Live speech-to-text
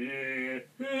He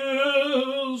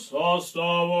is a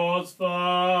Star Wars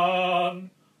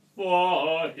fan,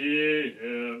 for he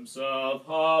himself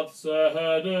hath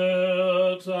said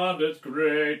it, and it's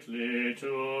greatly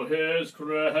to his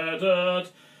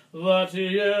credit that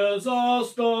he is a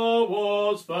Star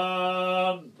Wars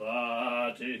fan,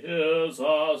 that he is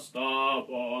a Star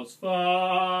Wars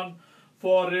fan,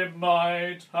 for he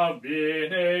might have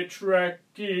been a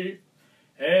Trekkie,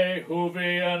 a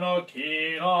Whovian or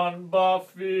keen on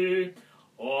Buffy,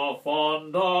 or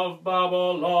fond of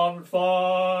Babylon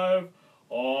 5,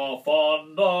 or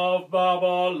fond of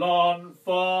Babylon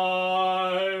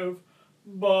 5.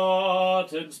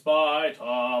 But in spite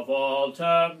of all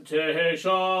temptations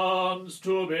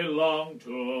to belong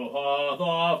to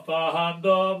other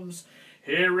fandoms,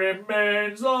 he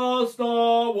remains a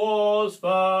Star Wars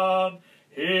fan.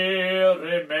 He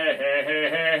remains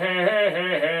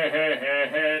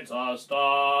a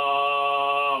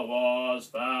Star Wars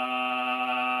fan.